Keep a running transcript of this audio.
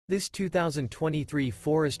This 2023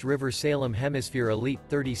 Forest River Salem Hemisphere Elite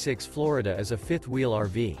 36 Florida is a fifth-wheel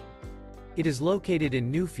RV. It is located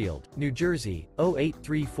in Newfield, New Jersey,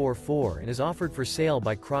 08344 and is offered for sale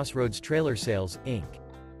by Crossroads Trailer Sales, Inc.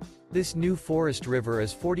 This new Forest River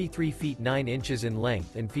is 43 feet 9 inches in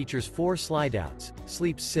length and features 4 slideouts,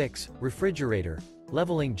 sleeps 6, refrigerator,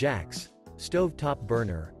 leveling jacks, stove-top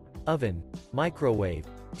burner, oven, microwave,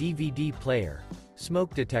 DVD player,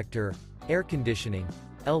 smoke detector, air conditioning,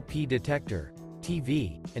 LP detector,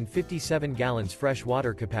 TV, and 57 gallons fresh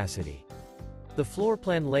water capacity. The floor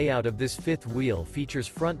plan layout of this fifth wheel features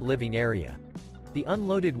front living area. The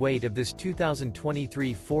unloaded weight of this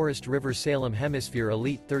 2023 Forest River Salem Hemisphere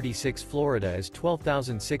Elite 36 Florida is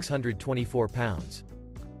 12,624 pounds.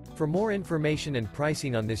 For more information and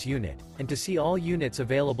pricing on this unit, and to see all units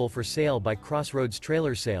available for sale by Crossroads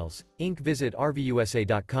Trailer Sales, Inc., visit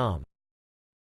RVUSA.com.